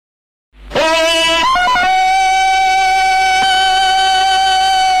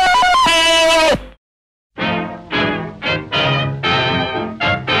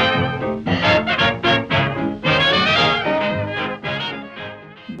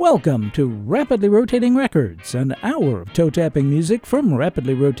Welcome to Rapidly Rotating Records, an hour of toe-tapping music from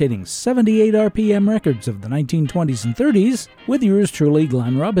rapidly rotating 78 RPM records of the 1920s and 30s, with yours truly,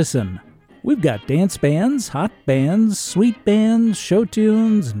 Glenn Robison. We've got dance bands, hot bands, sweet bands, show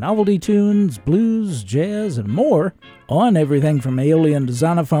tunes, novelty tunes, blues, jazz, and more, on everything from Aeolian to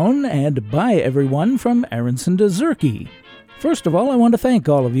Zonophone, and by everyone from Aronson to Zurke. First of all, I want to thank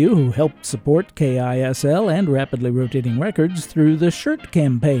all of you who helped support KISL and Rapidly Rotating Records through the shirt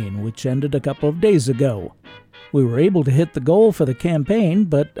campaign, which ended a couple of days ago. We were able to hit the goal for the campaign,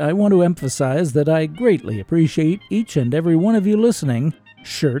 but I want to emphasize that I greatly appreciate each and every one of you listening,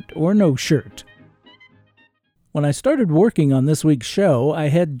 shirt or no shirt. When I started working on this week's show, I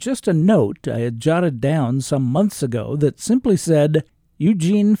had just a note I had jotted down some months ago that simply said,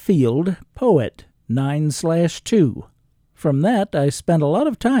 Eugene Field, Poet, 9/2. From that, I spent a lot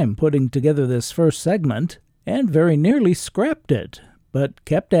of time putting together this first segment, and very nearly scrapped it, but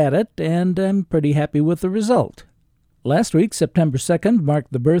kept at it, and I'm pretty happy with the result. Last week, September 2nd,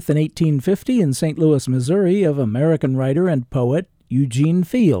 marked the birth in 1850 in St. Louis, Missouri, of American writer and poet Eugene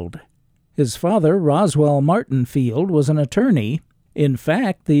Field. His father, Roswell Martin Field, was an attorney, in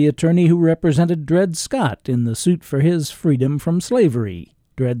fact, the attorney who represented Dred Scott in the suit for his freedom from slavery,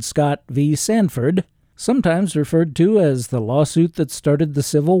 Dred Scott v. Sanford, sometimes referred to as the lawsuit that started the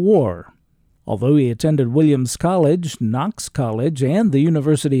Civil War. Although he attended Williams College, Knox College, and the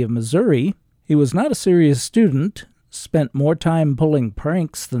University of Missouri, he was not a serious student, spent more time pulling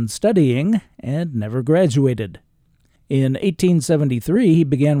pranks than studying, and never graduated. In 1873, he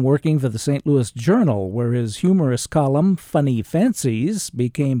began working for the St. Louis Journal, where his humorous column, Funny Fancies,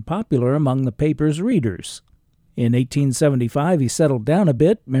 became popular among the paper's readers. In 1875, he settled down a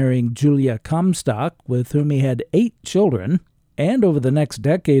bit, marrying Julia Comstock, with whom he had 8 children, and over the next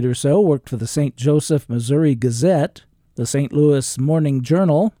decade or so worked for the St. Joseph, Missouri Gazette, the St. Louis Morning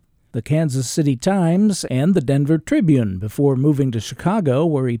Journal, the Kansas City Times, and the Denver Tribune before moving to Chicago,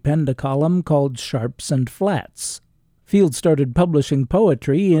 where he penned a column called Sharps and Flats. Field started publishing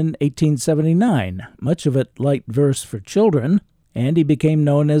poetry in 1879, much of it light verse for children, and he became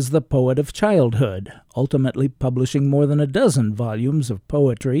known as the Poet of Childhood, ultimately publishing more than a dozen volumes of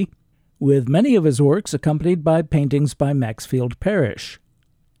poetry, with many of his works accompanied by paintings by Maxfield Parrish.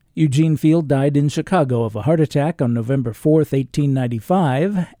 Eugene Field died in Chicago of a heart attack on November 4,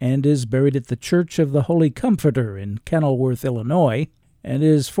 1895, and is buried at the Church of the Holy Comforter in Kenilworth, Illinois, and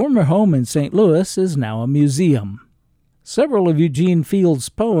his former home in St. Louis is now a museum. Several of Eugene Field's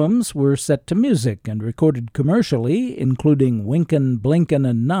poems were set to music and recorded commercially, including Winkin', Blinkin'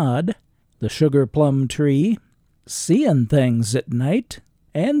 and Nod, The Sugar Plum Tree, Seein' Things at Night,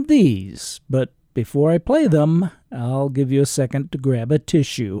 and these. But before I play them, I'll give you a second to grab a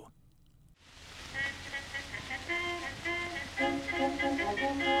tissue.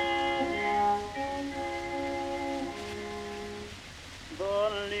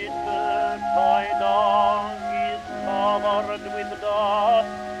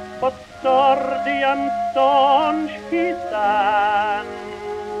 But sturdy and staunch he stands.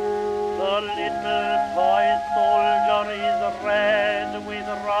 The little toy soldier is red with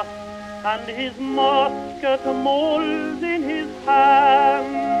rust, and his musket molds in his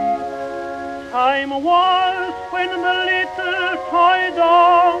hand. Time was when the little toy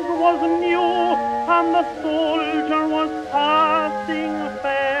dog was new, and the soldier was passing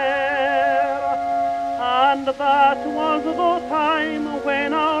fair. And that was the time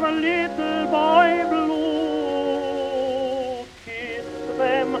when our little boy Blue kissed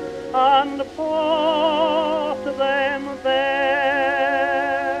them and put them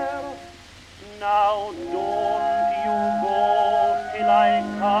there. Now don't you go till I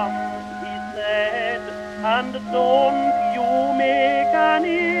come, he said, and don't you make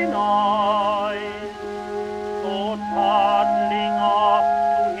any noise. So toddling off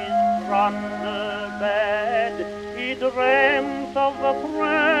to his trundle bed, he dreamt of the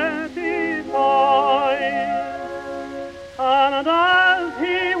pretty toys. And as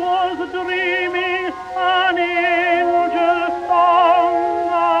he was dreaming, an angel song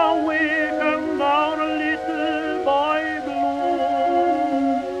awakened our little boy Blue.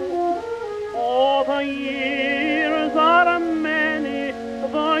 Oh, the years are many,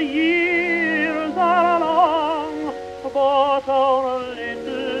 the years are long, but our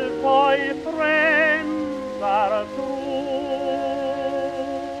little toy friends are true.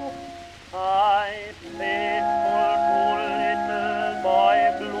 I faithful to little boy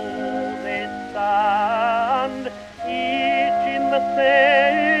Blue they stand, each in the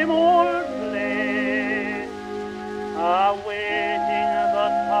same old place, awaiting the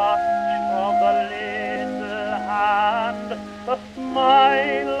touch of the little hand, the smile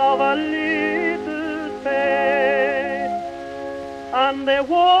I love a little face, and they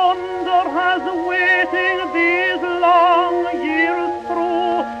wonder as waiting these long years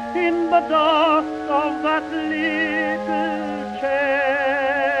through in the dusk of that little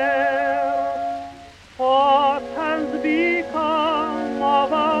chair. What has become of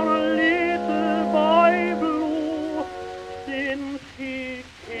our little boy blue since he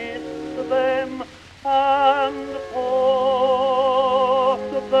kissed them and taught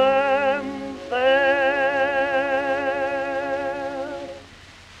them fair?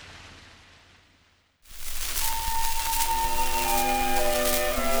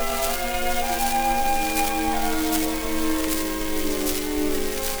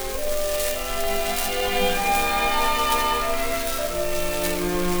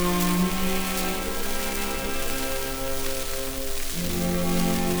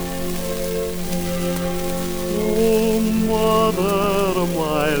 Mother,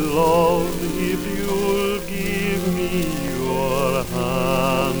 my love, if you'll give me your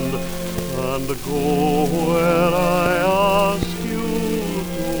hand and go where I ask you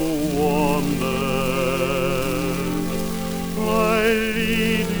to wander, I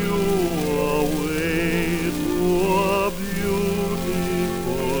lead you away to a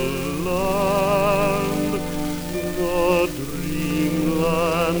beautiful land, the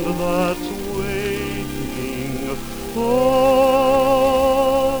dreamland that's waiting out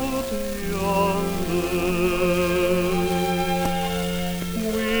yonder.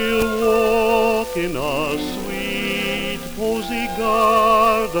 We'll walk in a sweet, cozy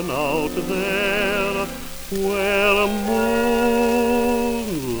garden out there, where moonlight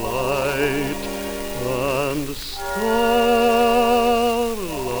and starlight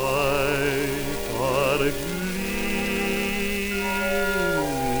are gleaming,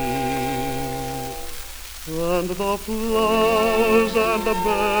 and the flowers and the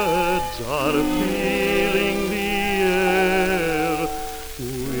birds are filling the air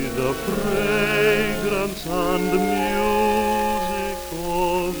with the fragrance and music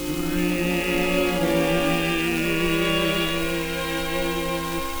of dreaming.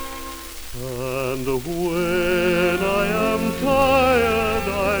 And when I am tired,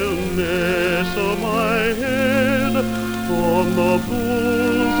 I'll nestle my head on the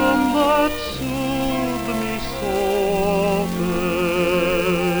bosom that soothes me so often,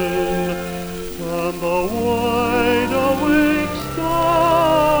 and the wide awake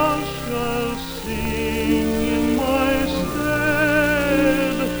stars shall sing in my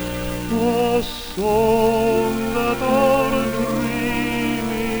stead a song that our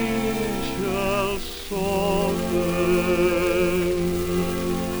dreaming shall soften.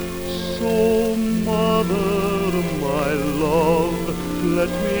 So, mother, my love, let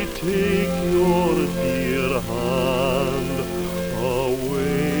me take your dear hand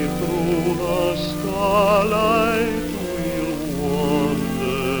away through the starlight. We'll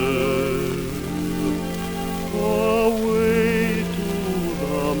wander away to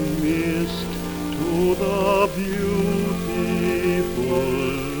the mist, to the beautiful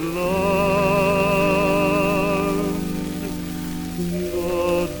land,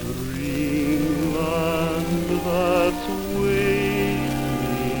 the dreamland that's waiting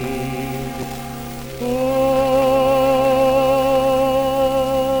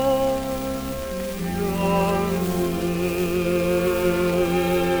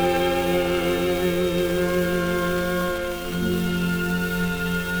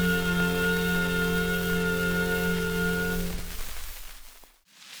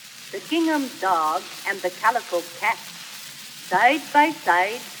The gingham dog and the calico cat, side by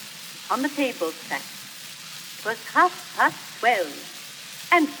side, on the table sat. 'Twas 12:30,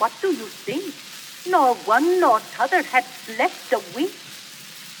 and what do you think? Nor one nor t'other had slept a wink.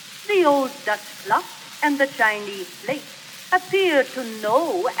 The old Dutch clock and the Chinese plate appeared to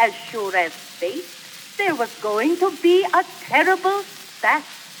know as sure as fate there was going to be a terrible spat.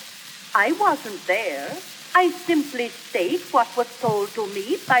 I wasn't there. I simply state what was told to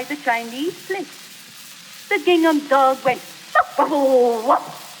me by the Chinese plate. The gingham dog went, "Woof, woof, woof,"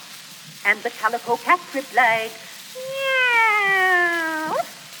 and the calico cat replied, "Meow."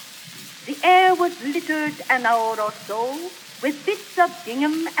 The air was littered an hour or so with bits of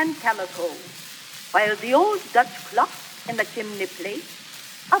gingham and calico, while the old Dutch clock in the chimney plate,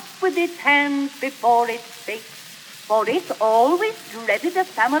 up with its hands before its face, for it always dreaded a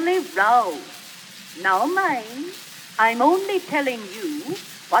family row. Now mind, I'm only telling you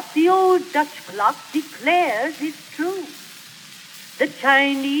what the old Dutch clock declares is true. The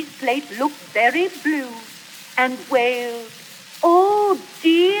Chinese plate looked very blue and wailed, "Oh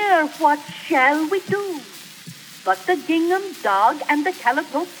dear, what shall we do?" But the gingham dog and the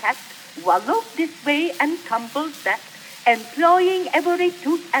calico cat wallowed this way and tumbled that, employing every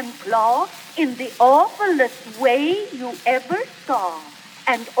tooth and claw in the awfulest way you ever saw.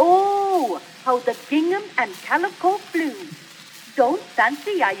 And oh, how the gingham and calico flew. Don't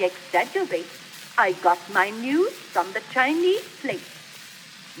fancy I exaggerate. I got my news from the Chinese plate.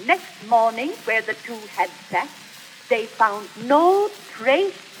 Next morning, where the two had sat, they found no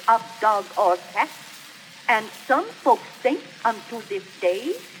trace of dog or cat. And some folks think unto this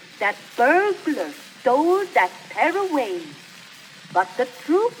day that burglars stole that pair away. But the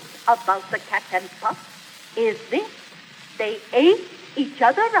truth about the cat and pup is this: they ate each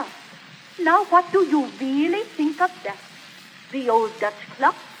other up. Now what do you really think of that? The old Dutch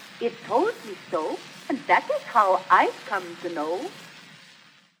clock, it told me so, and that is how I've come to know.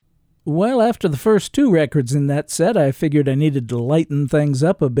 Well, after the first two records in that set, I figured I needed to lighten things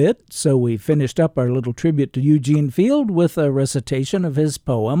up a bit, so we finished up our little tribute to Eugene Field with a recitation of his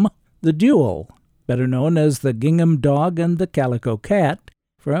poem, The Duel, better known as The Gingham Dog and the Calico Cat,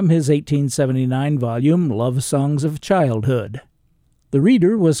 from his 1879 volume, Love Songs of Childhood. The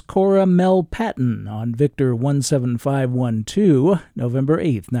reader was Cora Mel Patton on Victor 17512, November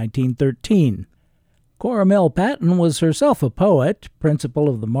 8, 1913. Cora Mel Patton was herself a poet, principal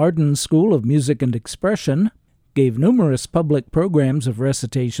of the Marden School of Music and Expression, gave numerous public programs of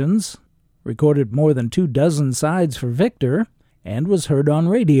recitations, recorded more than 24 sides for Victor, and was heard on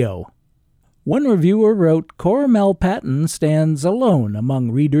radio. One reviewer wrote, Cora Mel Patton stands alone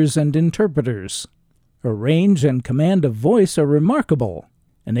among readers and interpreters. Her range and command of voice are remarkable,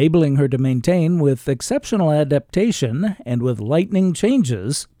 enabling her to maintain with exceptional adaptation and with lightning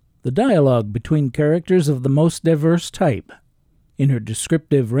changes the dialogue between characters of the most diverse type. In her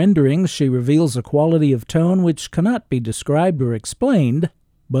descriptive renderings, she reveals a quality of tone which cannot be described or explained,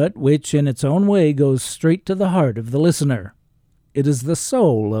 but which in its own way goes straight to the heart of the listener. It is the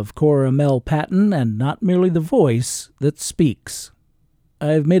soul of Cora Mel Patton, and not merely the voice, that speaks.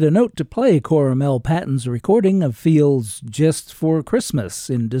 I've made a note to play Cora Mel Patton's recording of Field's Just for Christmas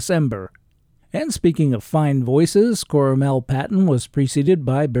in December. And speaking of fine voices, Cora Mel Patton was preceded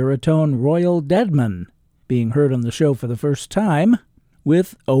by baritone Royal Dadman, being heard on the show for the first time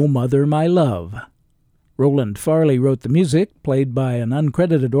with O Mother My Love. Roland Farley wrote the music, played by an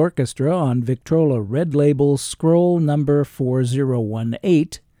uncredited orchestra on Victrola Red Label Scroll number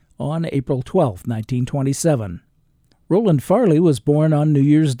 4018 on April 12, 1927. Roland Farley was born on New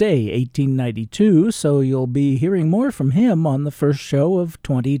Year's Day, 1892, so you'll be hearing more from him on the first show of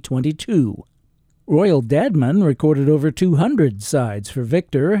 2022. Royal Dadman recorded over 200 sides for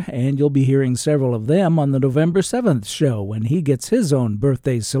Victor, and you'll be hearing several of them on the November 7th show when he gets his own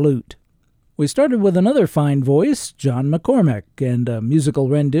birthday salute. We started with another fine voice, John McCormack, and a musical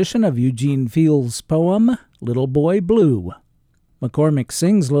rendition of Eugene Field's poem, Little Boy Blue. McCormack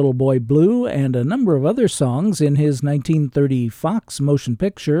sings Little Boy Blue and a number of other songs in his 1930 Fox motion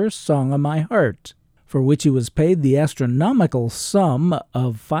picture, Song o' My Heart, for which he was paid the astronomical sum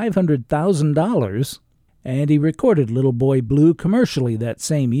of $500,000, and he recorded Little Boy Blue commercially that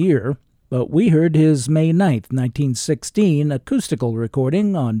same year, but we heard his May 9, 1916 acoustical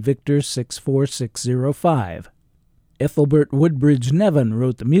recording on Victor 64605. Ethelbert Woodbridge Nevin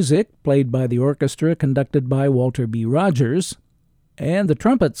wrote the music, played by the orchestra conducted by Walter B. Rogers, and the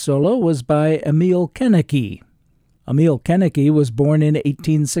trumpet solo was by Emil Kennecke. Emil Kennecke was born in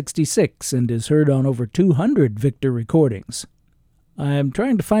 1866 and is heard on over 200 Victor recordings. I'm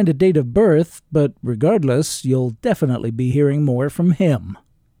trying to find a date of birth, but regardless, you'll definitely be hearing more from him.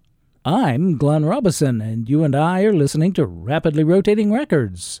 I'm Glenn Robison, and you and I are listening to Rapidly Rotating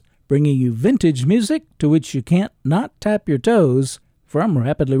Records, bringing you vintage music to which you can't not tap your toes from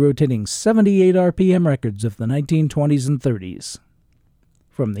rapidly rotating 78 RPM records of the 1920s and 30s.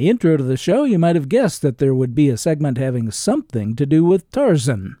 From the intro to the show, you might have guessed that there would be a segment having something to do with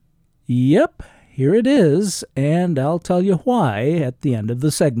Tarzan. Yep, here it is, and I'll tell you why at the end of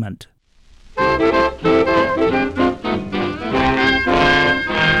the segment.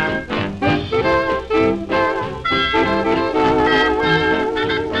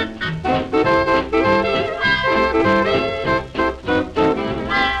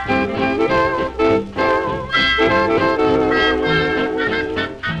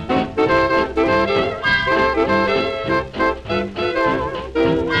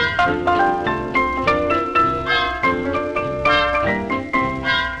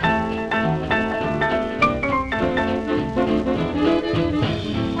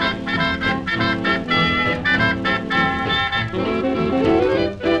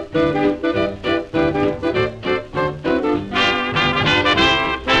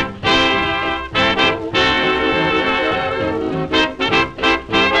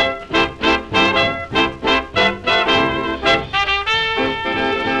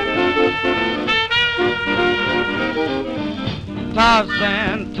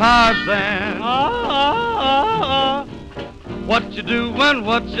 Tarzan. What you doing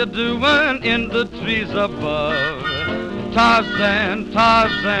in the trees above? Tarzan,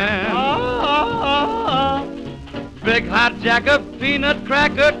 Tarzan. Big hot jack of peanut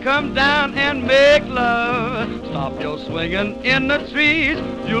cracker, come down and make love. Stop your swinging in the trees,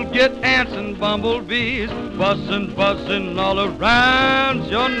 you'll get ants and bumblebees buzzing, buzzing all around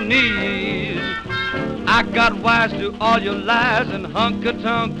your knees. I got wise to all your lies and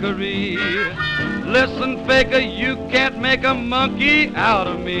hunka-tunkery. Listen, faker, you can't make a monkey out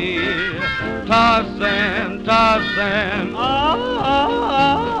of me. Tarzan, Tarzan.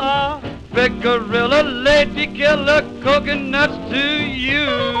 Big gorilla, lady killer, coconuts to you.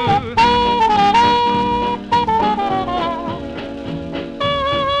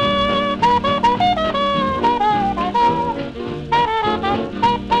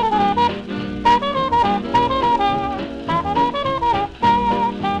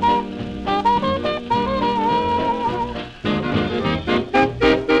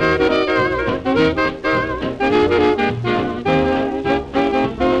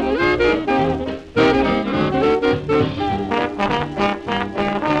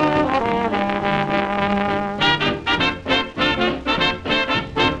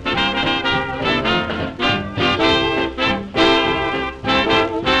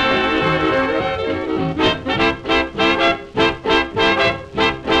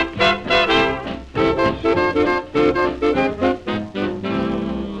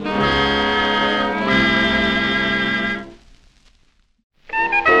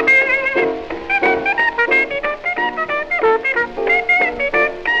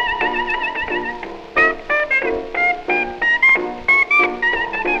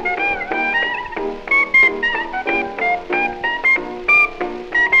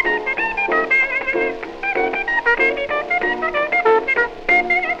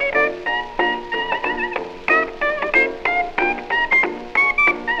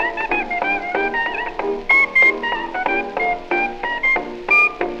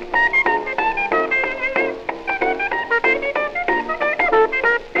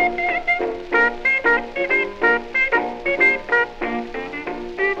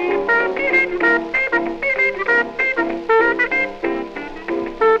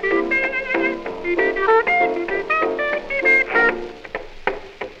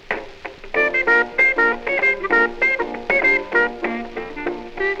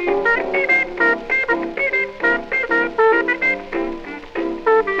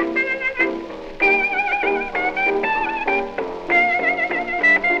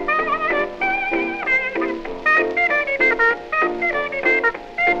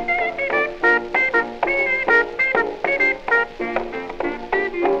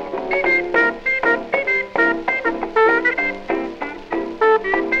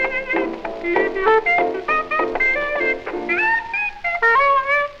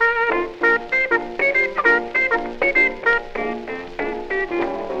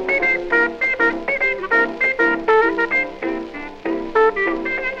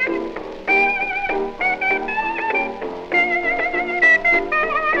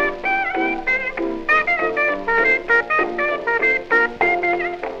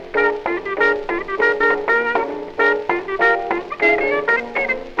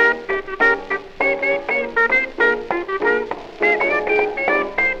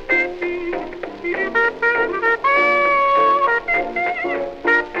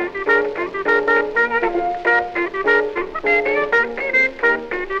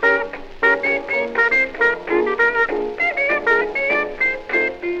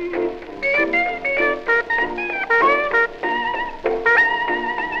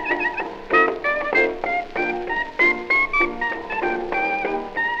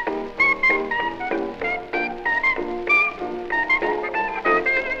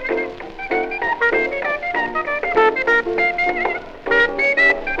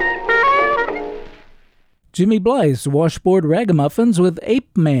 Jimmy Blythe's Washboard Ragamuffins with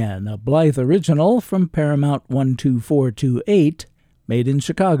Ape Man, a Blythe original from Paramount 12428, made in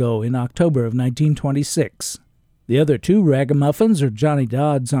Chicago in October of 1926. The other two Ragamuffins are Johnny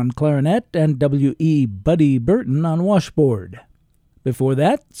Dodds on clarinet and W.E. Buddy Burton on washboard. Before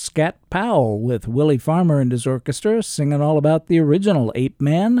that, Scat Powell with Willie Farmer and his orchestra singing all about the original Ape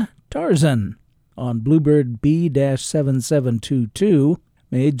Man, Tarzan, on Bluebird B-7722,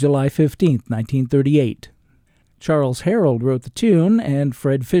 made July 15, 1938. Charles Harold wrote the tune, and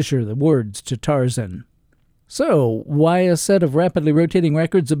Fred Fisher the words to Tarzan. So, why a set of rapidly rotating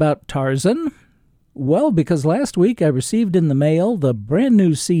records about Tarzan? Well, because last week I received in the mail the brand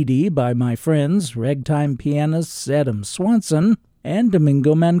new CD by my friends, ragtime pianists Adam Swanson and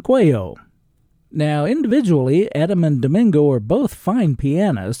Domingo Mancuello. Now, individually, Adam and Domingo are both fine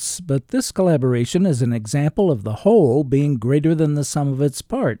pianists, but this collaboration is an example of the whole being greater than the sum of its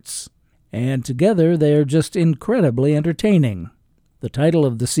parts, and together they are just incredibly entertaining. The title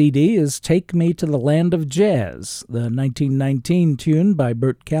of the CD is Take Me to the Land of Jazz, the 1919 tune by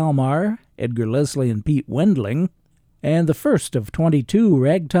Bert Kalmar, Edgar Leslie, and Pete Wendling, and the first of 22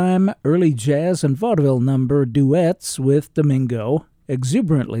 ragtime, early jazz, and vaudeville number duets with Domingo,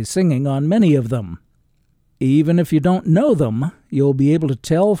 exuberantly singing on many of them. Even if you don't know them, you'll be able to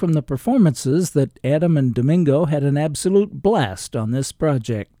tell from the performances that Adam and Domingo had an absolute blast on this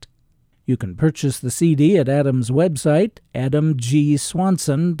project. You can purchase the CD at Adam's website,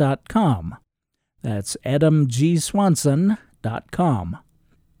 adamgswanson.com. That's adamgswanson.com.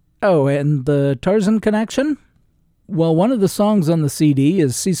 Oh, and the Tarzan connection? Well, one of the songs on the CD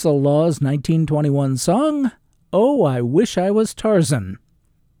is Cecil Law's 1921 song, Oh, I Wish I Was Tarzan.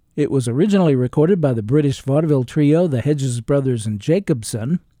 It was originally recorded by the British vaudeville trio the Hedges Brothers and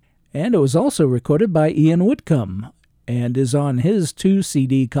Jacobson, and it was also recorded by Ian Whitcomb, and is on his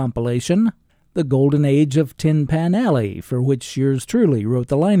 2-CD compilation, The Golden Age of Tin Pan Alley, for which yours truly wrote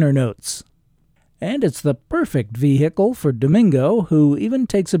the liner notes. And it's the perfect vehicle for Domingo, who even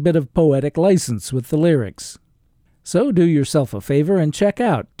takes a bit of poetic license with the lyrics. So do yourself a favor and check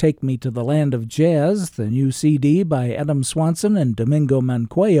out Take Me to the Land of Jazz, the new CD by Adam Swanson and Domingo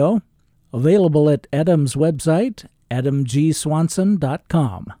Mancuello, available at Adam's website,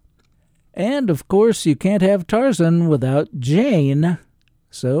 adamgswanson.com. And, of course, you can't have Tarzan without Jane,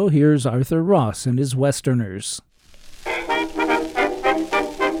 so here's Arthur Ross and his Westerners.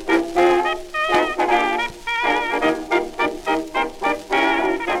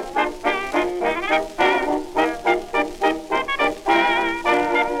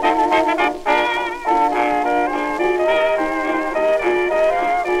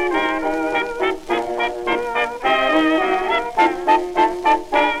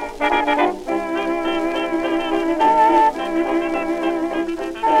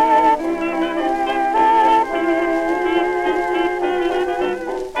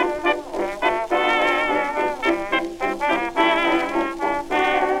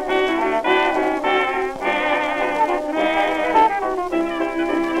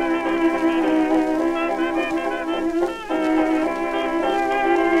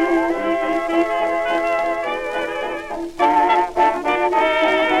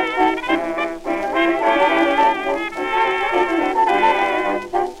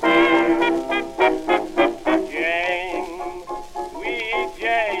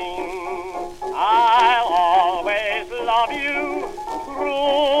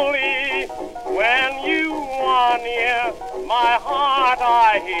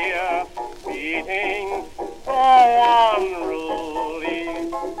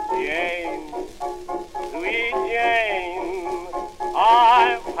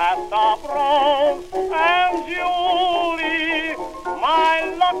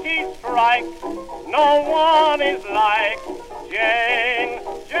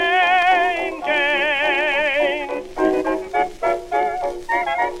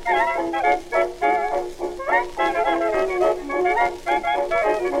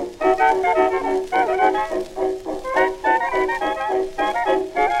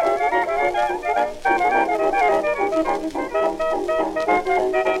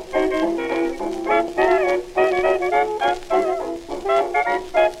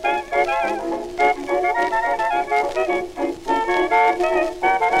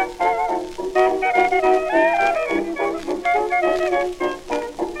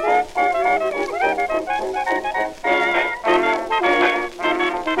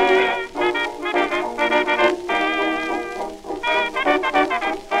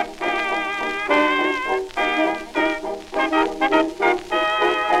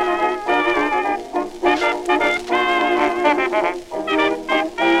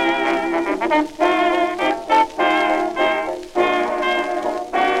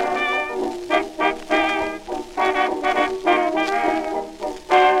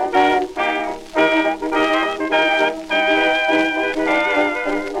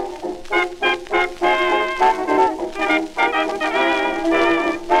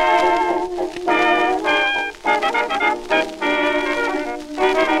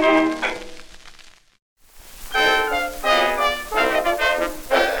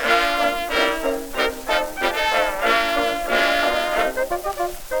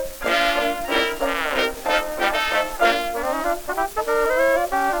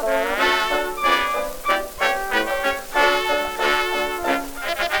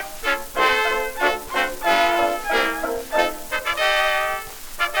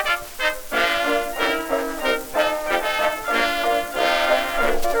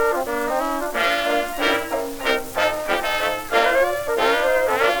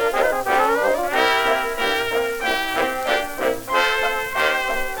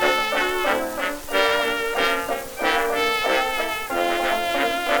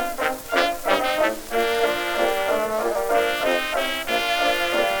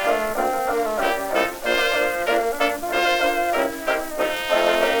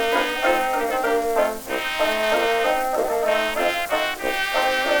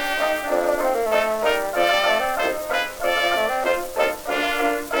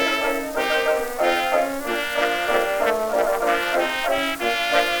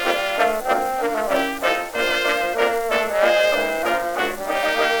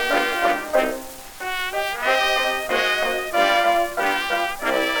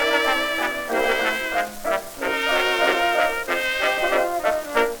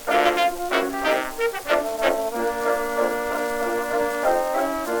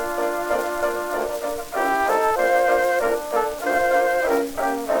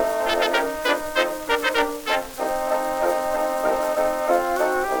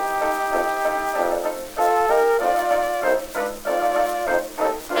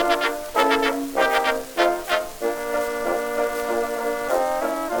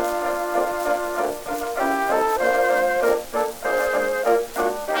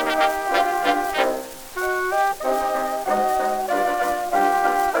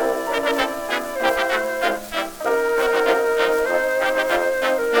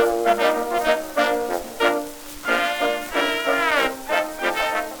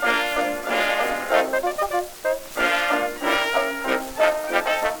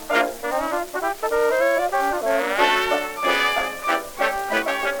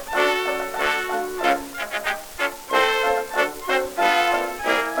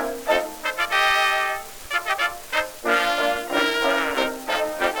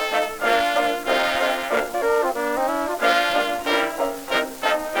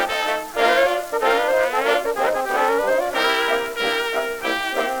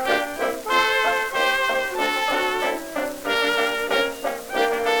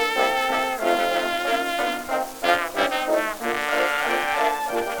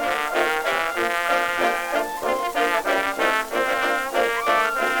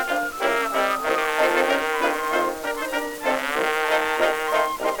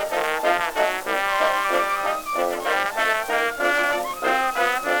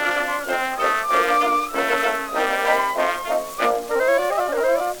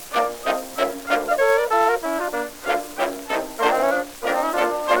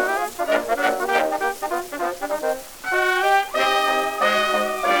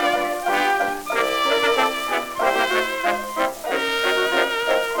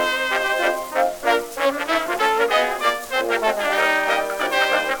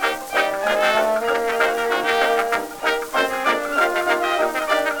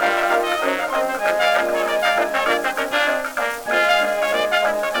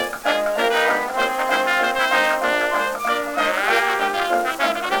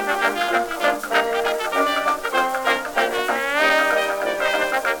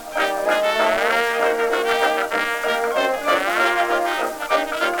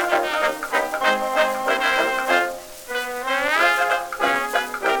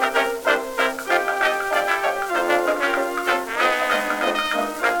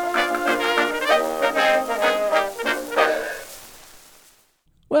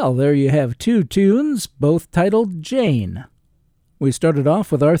 Well, there you have two tunes, both titled Jane. We started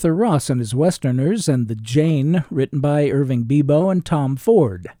off with Arthur Ross and his Westerners and the Jane, written by Irving Bebo and Tom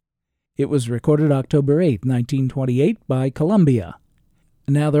Ford. It was recorded October 8, 1928 by Columbia.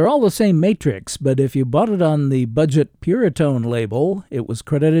 Now, they're all the same matrix, but if you bought it on the budget Puritone label, it was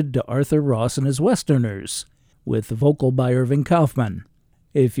credited to Arthur Ross and his Westerners, with the vocal by Irving Kaufman.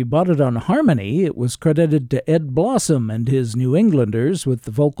 If you bought it on Harmony, it was credited to Ed Blossom and his New Englanders, with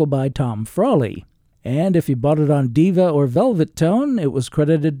the vocal by Tom Frawley. And if you bought it on Diva or Velvet Tone, it was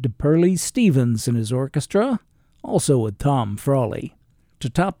credited to Pearly Stevens and his orchestra, also with Tom Frawley. To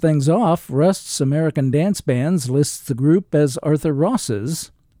top things off, Rust's American Dance Bands lists the group as Arthur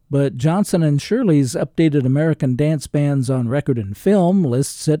Ross's, but Johnson & Shirley's Updated American Dance Bands on Record and Film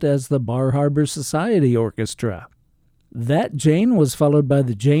lists it as the Bar Harbor Society Orchestra. That Jane was followed by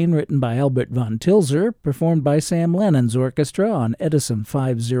the Jane written by Albert von Tilzer, performed by Sam Lennon's orchestra on Edison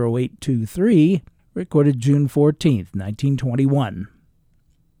 50823, recorded June 14, 1921.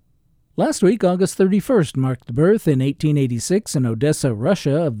 Last week, August 31st, marked the birth in 1886 in Odessa,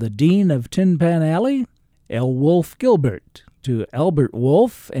 Russia, of the Dean of Tin Pan Alley, L. Wolfe Gilbert, to Albert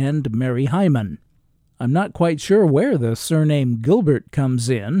Wolfe and Mary Hyman. I'm not quite sure where the surname Gilbert comes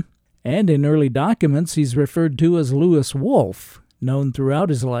in, and in early documents he's referred to as Louis Wolfe, known throughout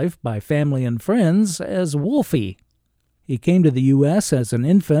his life by family and friends as Wolfie. He came to the U.S. as an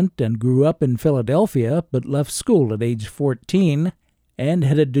infant and grew up in Philadelphia, but left school at age 14 and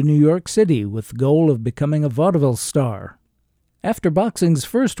headed to New York City with the goal of becoming a vaudeville star. After boxing's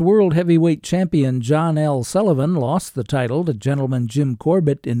first world heavyweight champion John L. Sullivan lost the title to Gentleman Jim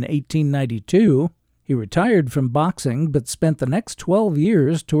Corbett in 1892, he retired from boxing but spent the next 12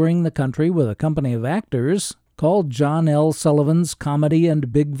 years touring the country with a company of actors called John L. Sullivan's Comedy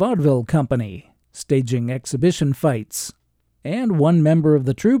and Big Vaudeville Company, staging exhibition fights. And one member of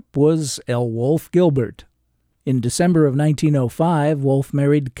the troupe was L. Wolfe Gilbert. In December of 1905, Wolfe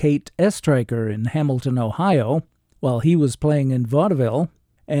married Kate Estreicher in Hamilton, Ohio, while he was playing in vaudeville,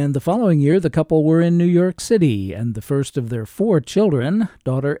 and the following year the couple were in New York City, and the first of their 4 children,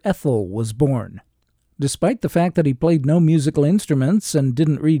 daughter Ethel, was born. Despite the fact that he played no musical instruments and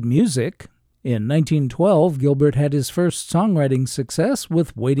didn't read music, in 1912 Gilbert had his first songwriting success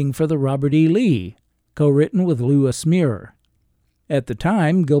with Waiting for the Robert E. Lee, co-written with Louis Muir. At the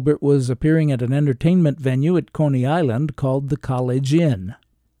time, Gilbert was appearing at an entertainment venue at Coney Island called the College Inn.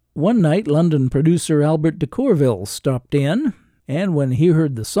 One night, London producer Albert de Courville stopped in, and when he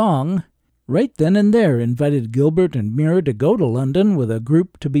heard the song, right then and there invited Gilbert and Muir to go to London with a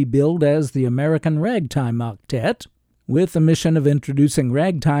group to be billed as the American Ragtime Octet, with the mission of introducing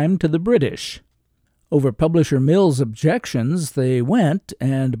ragtime to the British. Over publisher Mill's objections, they went,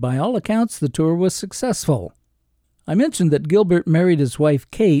 and by all accounts the tour was successful. I mentioned that Gilbert married his wife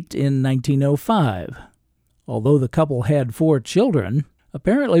Kate in 1905. Although the couple had 4 children,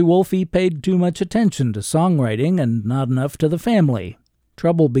 apparently Wolfie paid too much attention to songwriting and not enough to the family.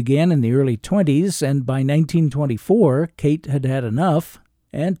 Trouble began in the early 20s, and by 1924, Kate had had enough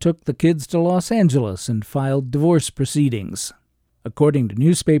and took the kids to Los Angeles and filed divorce proceedings. According to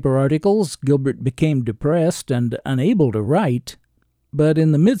newspaper articles, Gilbert became depressed and unable to write, but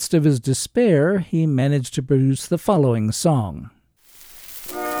in the midst of his despair, he managed to produce the following song.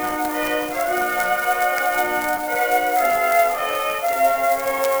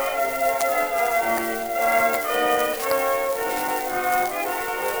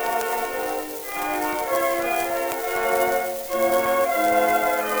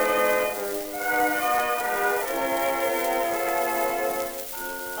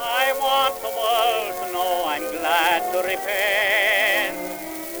 I want the world to know I'm glad to repent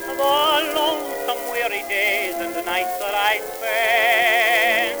of all lonesome weary days and nights that I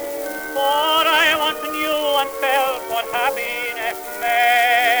spent. For I once knew and felt what happiness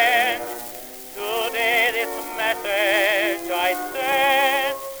meant. Today this message I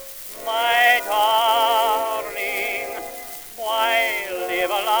send, my darling, why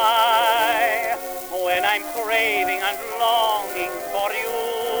live a lie when I'm craving and longing for you?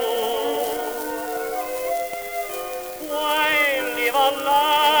 Why live a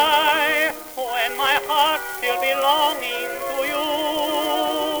lie when my heart still belonging to you?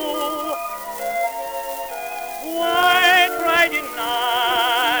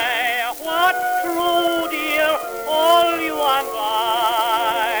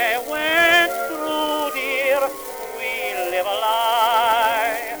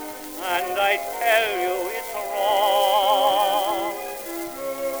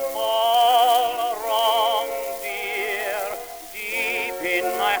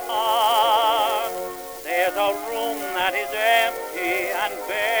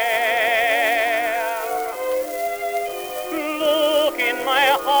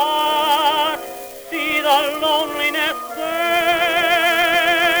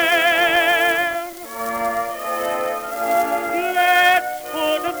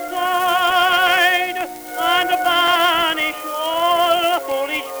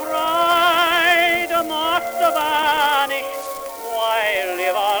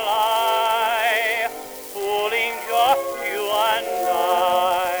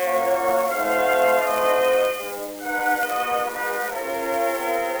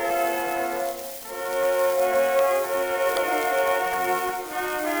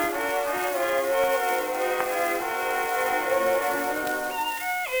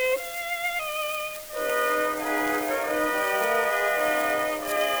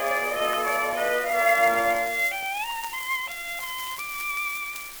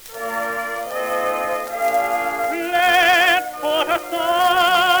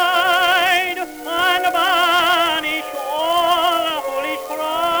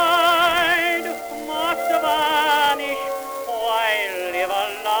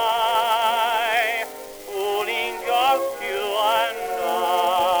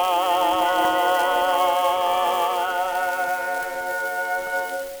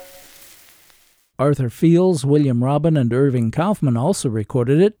 Arthur Fields, William Robin, and Irving Kaufman also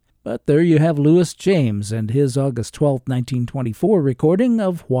recorded it, but there you have Louis James and his August 12, 1924 recording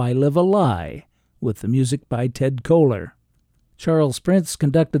of Why Live a Lie, with the music by Ted Koehler. Charles Prince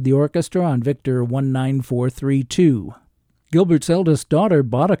conducted the orchestra on Victor 19432. Gilbert's eldest daughter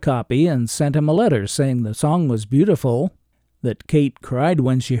bought a copy and sent him a letter saying the song was beautiful, that Kate cried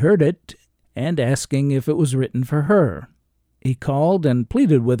when she heard it, and asking if it was written for her. He called and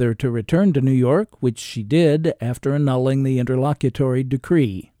pleaded with her to return to New York, which she did after annulling the interlocutory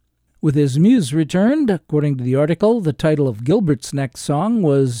decree. With his muse returned, according to the article, the title of Gilbert's next song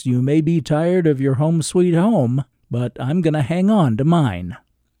was You May Be Tired of Your Home Sweet Home, but I'm Gonna Hang On to Mine.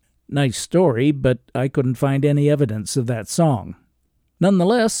 Nice story, but I couldn't find any evidence of that song.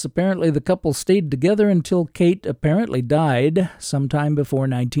 Nonetheless, apparently the couple stayed together until Kate apparently died sometime before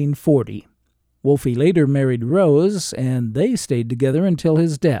 1940. Wolfe later married Rose, and they stayed together until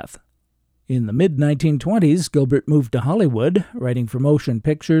his death. In the mid-1920s, Gilbert moved to Hollywood, writing for motion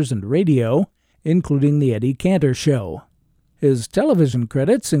pictures and radio, including The Eddie Cantor Show. His television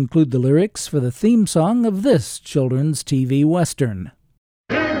credits include the lyrics for the theme song of this children's TV Western.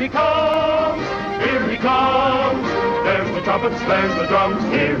 Here he comes, there's the trumpets, there's the drums,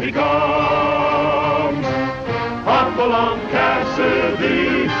 here he comes. Hop along,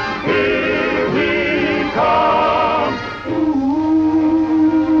 Cassidy, here he comes.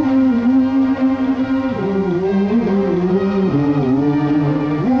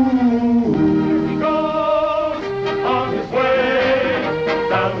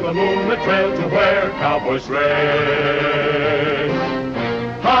 Trail to where cowboys race.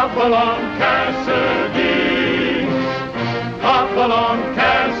 Hop along, Cassidy. Hop along,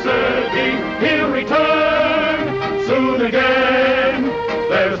 Cassidy. He'll return soon again.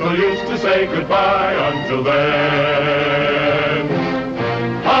 There's no use to say goodbye until then.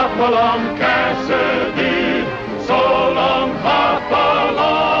 Hop along, Cassidy. So long, hop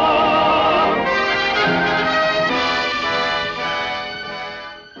along.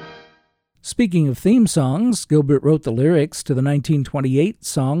 Speaking of theme songs, Gilbert wrote the lyrics to the 1928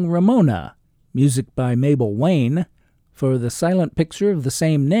 song Ramona, music by Mabel Wayne, for the silent picture of the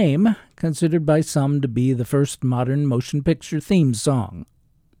same name, considered by some to be the first modern motion picture theme song.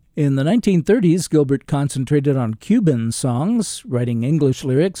 In the 1930s, Gilbert concentrated on Cuban songs, writing English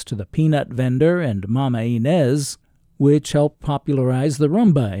lyrics to The Peanut Vendor and Mama Inez, which helped popularize the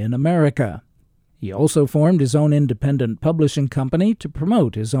rumba in America. He also formed his own independent publishing company to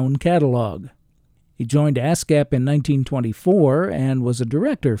promote his own catalog. He joined ASCAP in 1924 and was a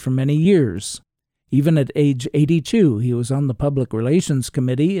director for many years. Even at age 82, he was on the Public Relations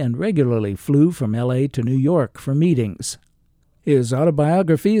Committee and regularly flew from L.A. to New York for meetings. His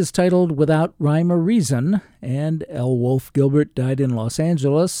autobiography is titled Without Rhyme or Reason, and L. Wolfe Gilbert died in Los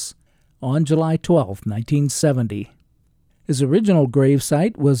Angeles on July 12, 1970. His original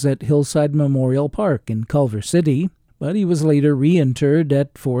gravesite was at Hillside Memorial Park in Culver City, but he was later reinterred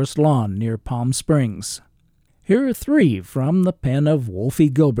at Forest Lawn near Palm Springs. Here are three from the pen of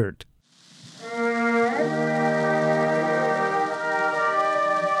Wolfe Gilbert.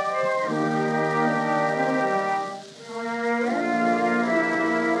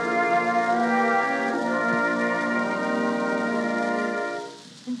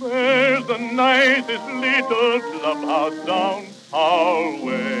 There's the nicest little clubhouse down our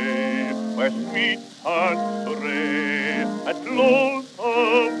way, where sweethearts stray at close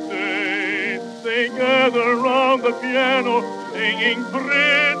of day. They gather round the piano, singing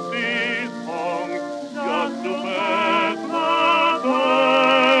pretty songs, just to pass the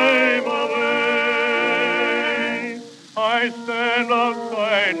time away. I stand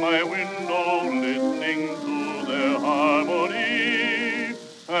outside my window, listening to their harmony,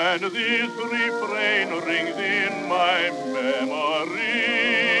 and this refrain rings in my memory.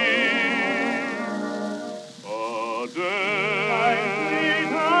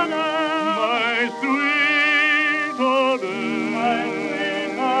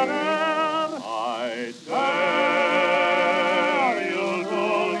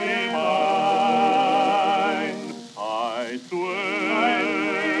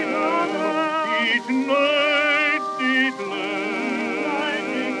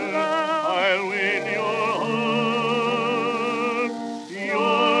 I'll win your heart,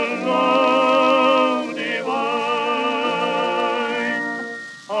 your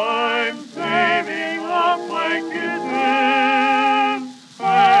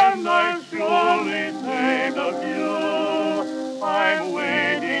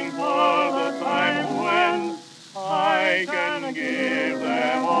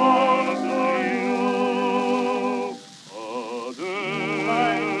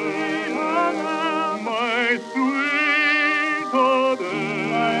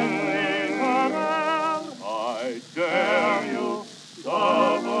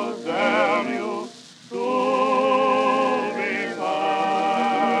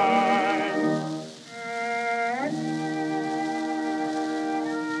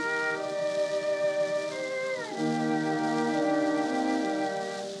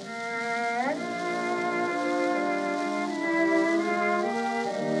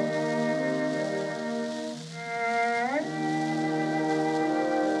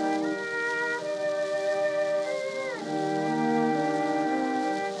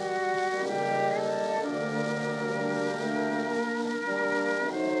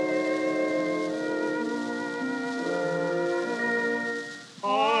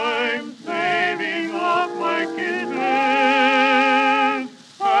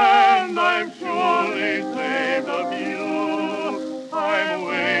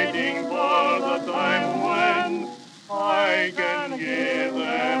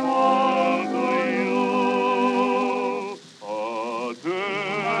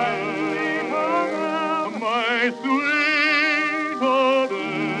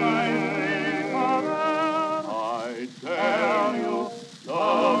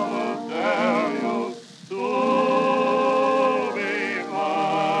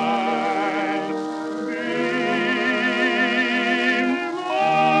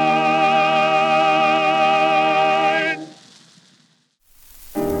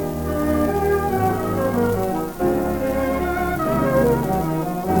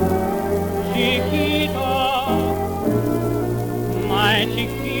my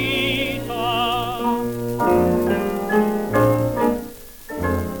Chiquita.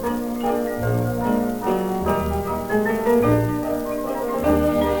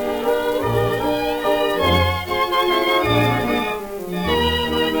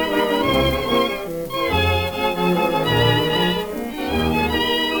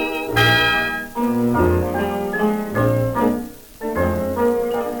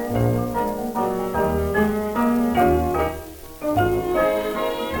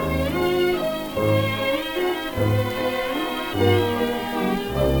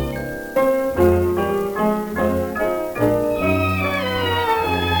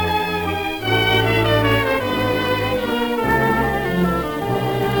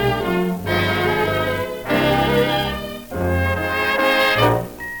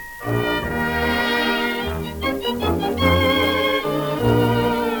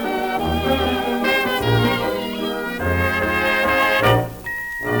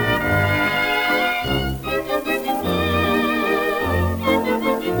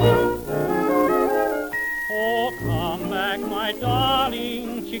 Oh, come back, my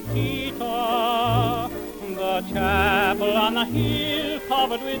darling Chiquita. The chapel on the hill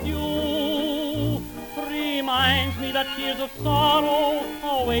covered with dew reminds me that tears of sorrow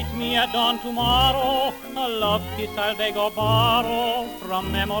await me at dawn tomorrow. A love kiss I'll beg or borrow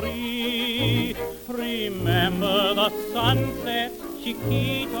from memory. Remember the sunset,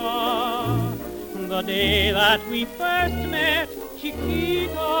 Chiquita, the day that we first met,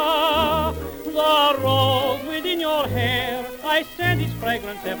 Chiquita. The rose within your hair, I send its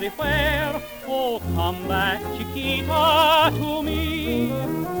fragrance everywhere. Oh, come back, Chiquita, to me.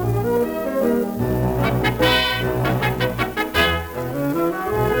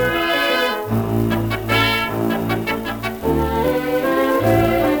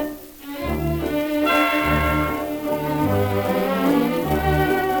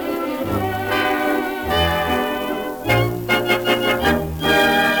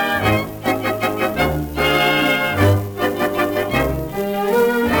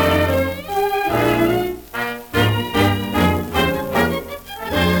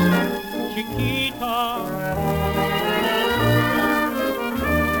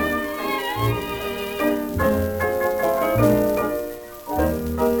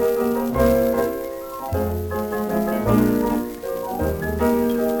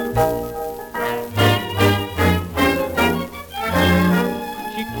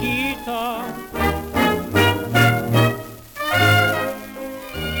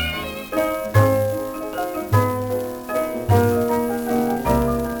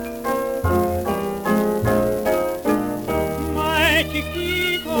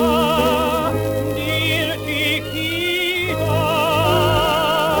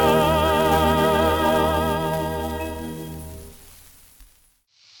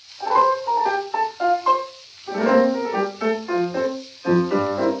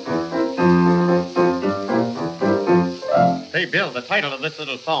 Say, Bill, the title of this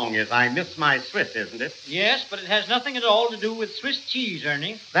little song is I Miss My Swiss, isn't it? Yes, but it has nothing at all to do with Swiss cheese,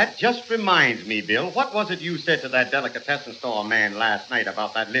 Ernie. That just reminds me, Bill. What was it you said to that delicatessen store man last night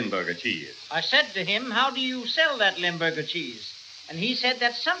about that Limburger cheese? I said to him, how do you sell that Limburger cheese? And he said,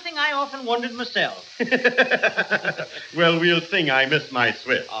 that's something I often wondered myself. Well, we'll sing I Miss My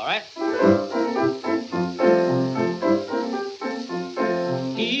Swiss. All right.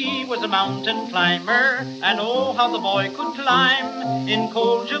 He was a mountain climber, and oh, how the boy could climb. In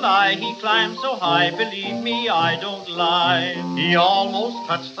cold July, he climbed so high, believe me, I don't lie. He almost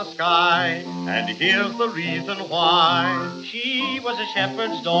touched the sky, and here's the reason why. She was a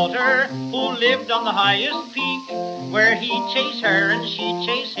shepherd's daughter who lived on the highest peak, where he'd chase her and she'd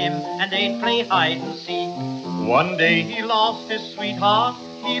chase him, and they'd play hide and seek. One day he lost his sweetheart,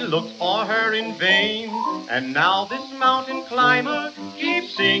 he looked for her in vain, and now this mountain climber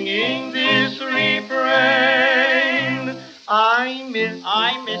keeps singing this refrain. I miss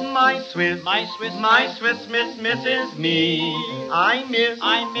my Swiss, my Swiss misses me. I miss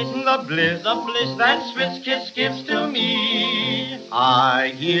the bliss that Swiss kiss gives to me. I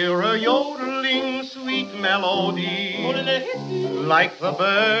hear a yodeling sweet melody, like the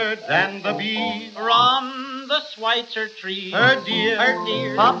birds and the bees from the Schweitzer tree. Her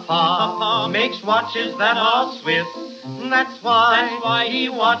dear Papa makes watches that are Swiss. That's why he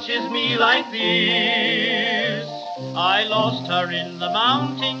watches me like this. I lost her in the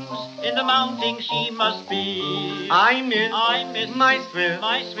mountains she must be. I miss my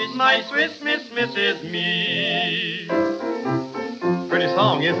Swiss misses me. Pretty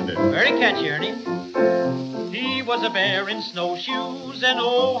song, isn't it? Very catchy, Ernie. He was a bear in snowshoes, and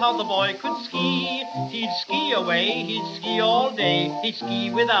oh, how the boy could ski. He'd ski away, he'd ski all day, he'd ski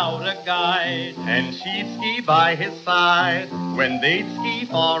without a guide. And she'd ski by his side when they'd ski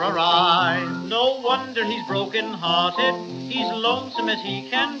for a ride. No wonder he's broken-hearted, he's lonesome as he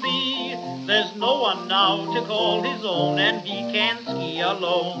can be. There's no one now to call his own, and he can't ski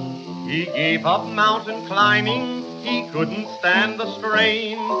alone. He gave up mountain climbing, he couldn't stand the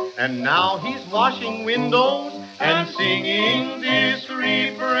strain, and now he's washing windows and singing this refrain.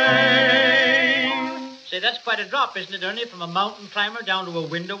 Say, that's quite a drop, isn't it, Ernie, from a mountain climber down to a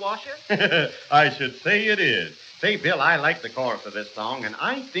window washer? I should say it is. Say, Bill, I like the chorus of this song, and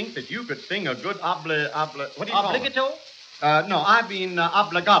I think that you could sing a good what do you call it? Obligato? No, I mean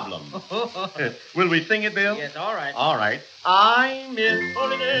obligoblum. Will we sing it, Bill? Yes, all right. All right. I miss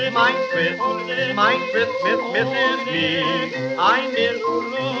my Christmas, Mrs. Me. I miss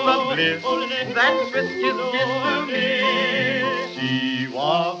the bliss that Christmas gives to me. She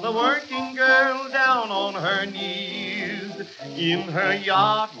was a working girl down on her knees, in her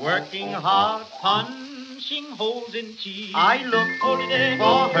yard working hard, punching holes in cheese. I looked for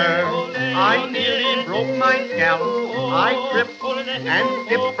her, I nearly broke my scalp. I tripped and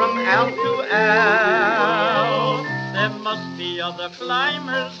skipped from Alp to Alp. There must be other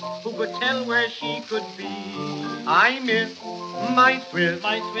climbers who could tell where she could be. I miss my Swiss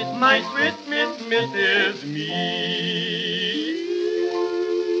Miss Mrs. Me.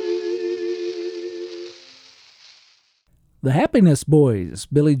 The Happiness Boys,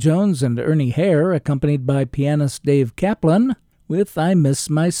 Billy Jones and Ernie Hare, accompanied by pianist Dave Kaplan, with I Miss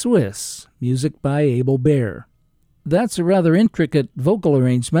My Swiss, music by Abel Baer. That's a rather intricate vocal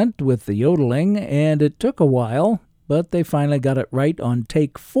arrangement with the yodeling, and it took a while, but they finally got it right on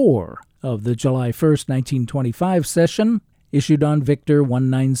take 4 of the July 1st, 1925 session, issued on Victor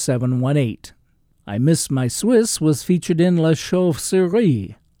 19718. I Miss My Swiss was featured in La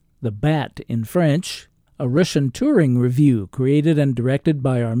Chauve-souris, The Bat in French, a Russian touring revue created and directed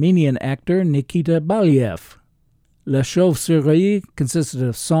by Armenian actor Nikita Baliev. La Chauve-souris consisted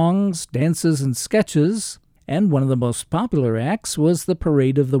of songs, dances, and sketches, and one of the most popular acts was the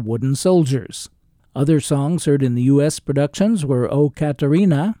Parade of the Wooden Soldiers. Other songs heard in the U.S. productions were O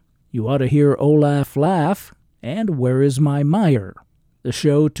Katerina, You Ought to Hear Olaf Laugh, and Where Is My Meyer. The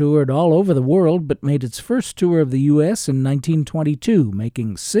show toured all over the world, but made its first tour of the U.S. in 1922,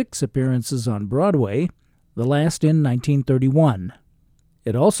 making 6 appearances on Broadway, the last in 1931.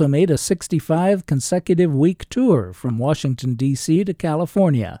 It also made a 65 consecutive week tour from Washington, D.C. to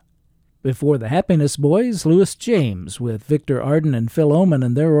California. Before the Happiness Boys, Louis James with Victor Arden and Phil Oman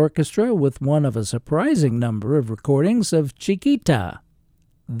and their orchestra with one of a surprising number of recordings of Chiquita.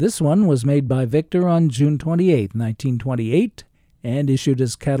 This one was made by Victor on June 28, 1928, and issued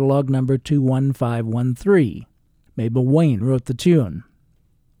as catalog number 21513. Mabel Wayne wrote the tune.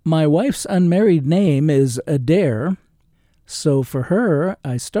 My wife's unmarried name is Adair, so for her,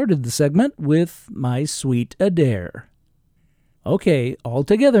 I started the segment with My Sweet Adair. Okay, all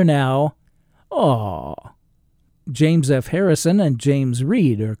together now. Aw. James F. Harrison and James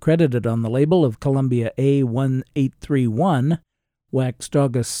Reed are credited on the label of Columbia A1831, waxed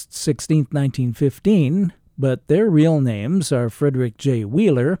August 16, 1915, but their real names are Frederick J.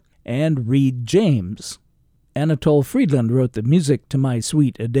 Wheeler and Reed James. Anatole Friedland wrote the music to My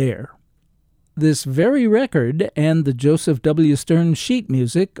Sweet Adair. This very record and the Joseph W. Stern sheet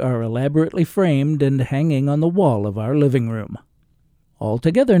music are elaborately framed and hanging on the wall of our living room. All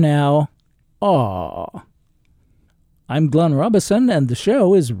together now. Aw. I'm Glenn Robison, and the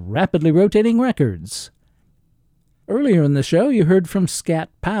show is Rapidly Rotating Records. Earlier in the show, you heard from Scat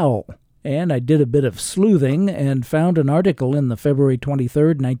Powell, and I did a bit of sleuthing and found an article in the February 23,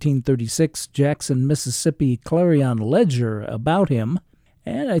 1936 Jackson, Mississippi Clarion Ledger about him,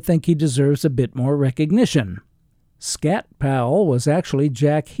 and I think he deserves a bit more recognition. Scat Powell was actually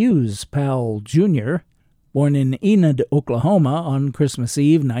Jack Hughes Powell, Jr., born in Enid, Oklahoma on Christmas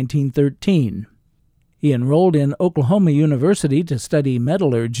Eve 1913. He enrolled in Oklahoma University to study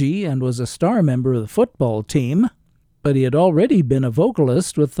metallurgy and was a star member of the football team, but he had already been a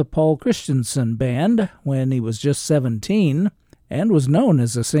vocalist with the Paul Christensen Band when he was just 17 and was known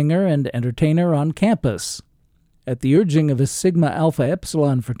as a singer and entertainer on campus. At the urging of his Sigma Alpha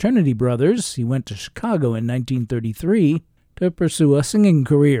Epsilon fraternity brothers, he went to Chicago in 1933 to pursue a singing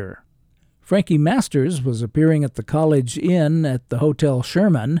career. Frankie Masters was appearing at the College Inn at the Hotel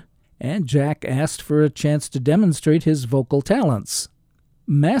Sherman, and Jack asked for a chance to demonstrate his vocal talents.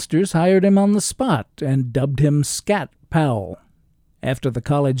 Masters hired him on the spot and dubbed him Scat Powell. After the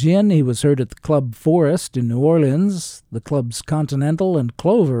College Inn, he was heard at the Club Forest in New Orleans, the Clubs Continental and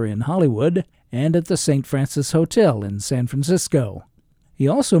Clover in Hollywood, and at the St. Francis Hotel in San Francisco. He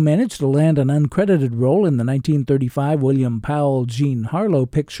also managed to land an uncredited role in the 1935 William Powell Jean Harlow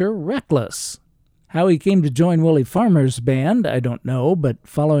picture Reckless. How he came to join Willie Farmer's band, I don't know, but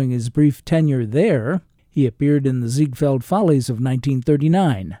following his brief tenure there, he appeared in the Ziegfeld Follies of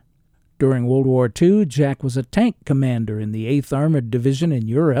 1939. During World War II, Jack was a tank commander in the 8th Armored Division in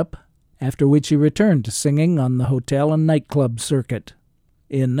Europe, after which he returned to singing on the hotel and nightclub circuit.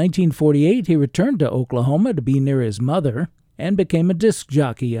 In 1948, he returned to Oklahoma to be near his mother and became a disc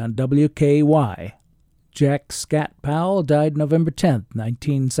jockey on WKY. Jack Scat Powell died November 10,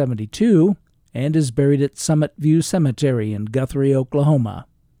 1972, and is buried at Summit View Cemetery in Guthrie, Oklahoma.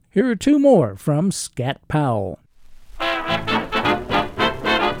 Here are two more from Scat Powell.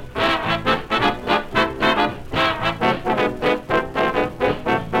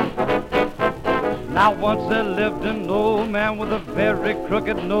 Now once there lived an old man with a very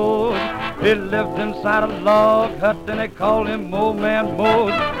crooked nose. He lived inside a log hut and they called him Old Man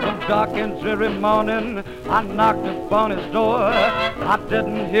Mose. One dark and dreary morning, I knocked upon his door. I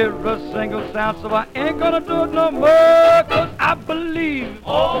didn't hear a single sound, so I ain't gonna do it no more. 'Cause I believe,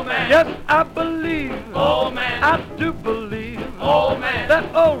 Old man, yes, I believe, old man, I do believe, old man, that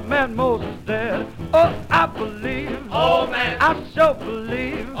Old Man Mose is dead. Oh, I believe, old man, I sure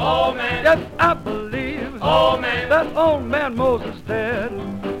believe, old man, yes, I believe, old man, that Old Man Mose is dead.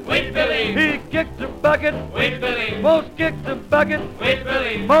 we believe, He kicked the bucket, we believe, Mose kicked the bucket, we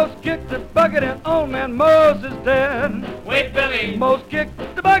believe, Mose kicked the bucket, and Old Man Mose is dead. we believe, Mose kicked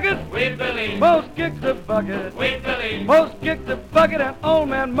the bucket, we believe, Mose kicked the bucket, we believe, Mose kicked the bucket, and Old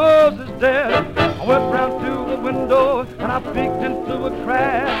Man Mose is dead. I went round to the window and I peeked into a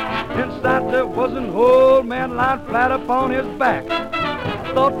crack. Inside there was an old man lying flat upon his back.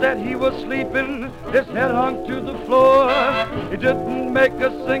 I thought that he was sleeping, his head hung to the floor. He didn't make a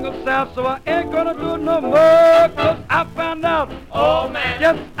single sound, so I ain't gonna do it no more. 'Cause I found out, old man,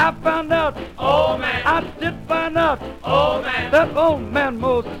 yes, I found out, old man, I did find out old man, that Old Man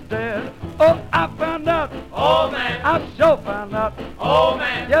Mose is dead. Oh, I found out, old man, I sure found out, old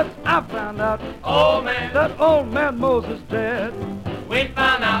man, yes, I found out old man, that Old Man Mose is dead. we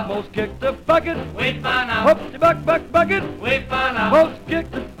found out, Mose kicked the bucket, we found out, whoop the bucket. we found out, Mose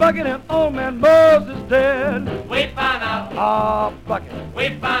kicked the bucket and Old Man Mose is dead. we found out, Ah, bucket. we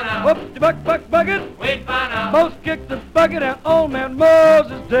found out, Whoop the bucket. we found out, Mose kicked the bucket and Old Man Mose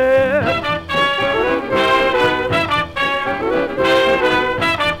is dead.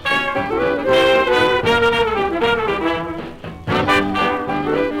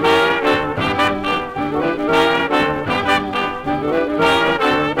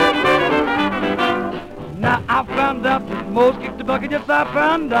 Now I found out that Mose kicked the bucket. Yes, I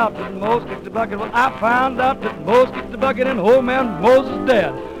found out that Mose kicked the bucket. Well, I found out that Mose kicked the bucket and Old Man Mose is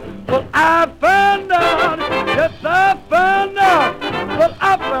dead. Well, I found out. Yes, I found out. Well,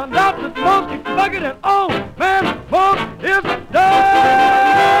 I found out that Mose kicked the bucket and Old Man Mose is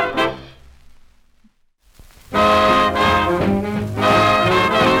dead.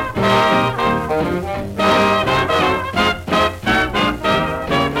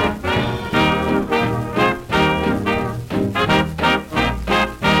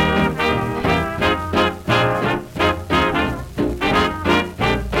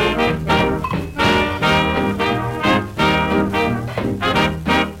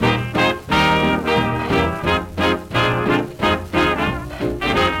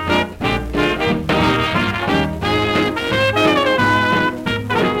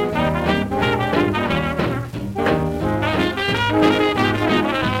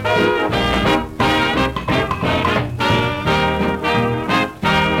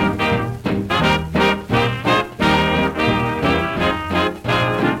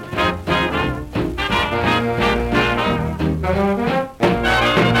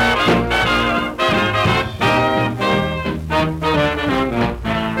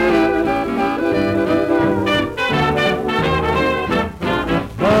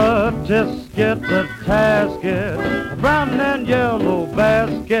 Just get the tasket, a brown and yellow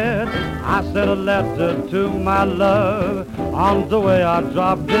basket. I sent a letter to my love. On the way I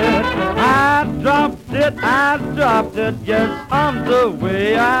dropped it. I dropped it, yes, on the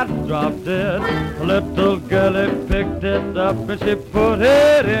way I dropped it. A little girlie picked it up and she put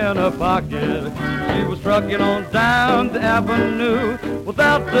it in her pocket. She was trucking on down the avenue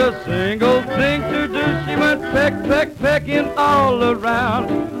without a single thing to do. She went pecking all around.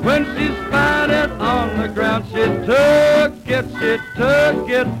 When she spied it on the ground, she took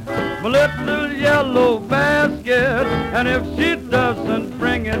it, my little yellow basket. And if she doesn't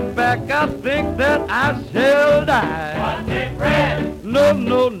bring it back, I think that I shall die. was it red, No,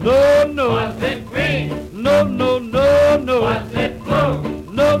 was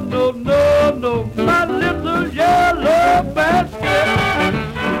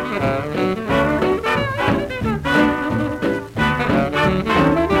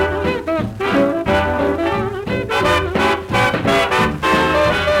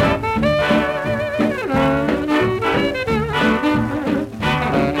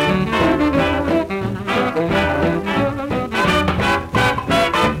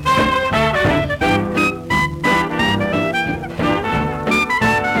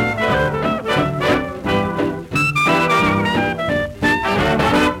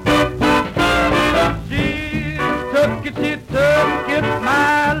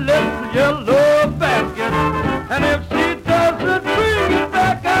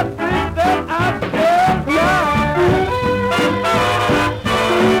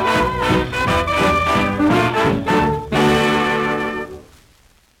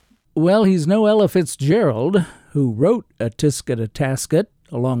Well, he's no Ella Fitzgerald, who wrote A Tisket a Tasket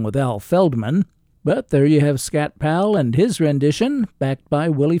along with Al Feldman, but there you have Scat Pal and his rendition, backed by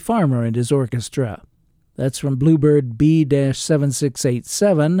Willie Farmer and his orchestra. That's from Bluebird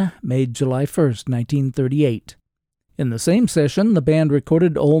B-7687, made July 1st, 1938. In the same session, the band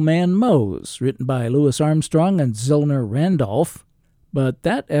recorded Old Man Mose, written by Louis Armstrong and Zillner Randolph, but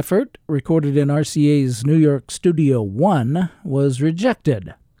that effort, recorded in RCA's New York Studio 1, was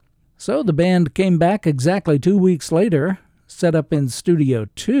rejected. So the band came back exactly 2 weeks later, set up in Studio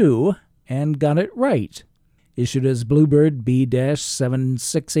 2, and got it right, issued as Bluebird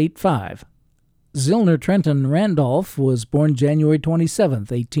B-7685. Zillner Trenton Randolph was born January 27,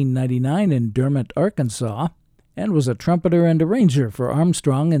 1899 in Dermott, Arkansas, and was a trumpeter and arranger for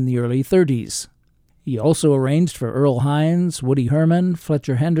Armstrong in the early 30s. He also arranged for Earl Hines, Woody Herman,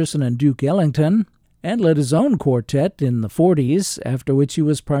 Fletcher Henderson, and Duke Ellington, and led his own quartet in the 40s, after which he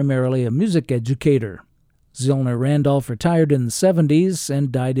was primarily a music educator. Zillner Randolph retired in the 70s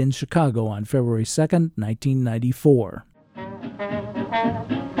and died in Chicago on February 2, 1994.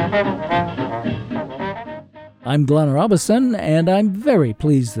 I'm Glenn Robison, and I'm very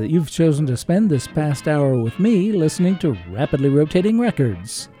pleased that you've chosen to spend this past hour with me listening to Rapidly Rotating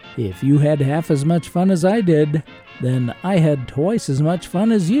Records. If you had half as much fun as I did, then I had twice as much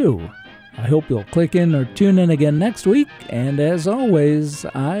fun as you. I hope you'll click in or tune in again next week, and as always,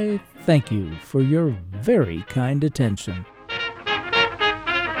 I thank you for your very kind attention.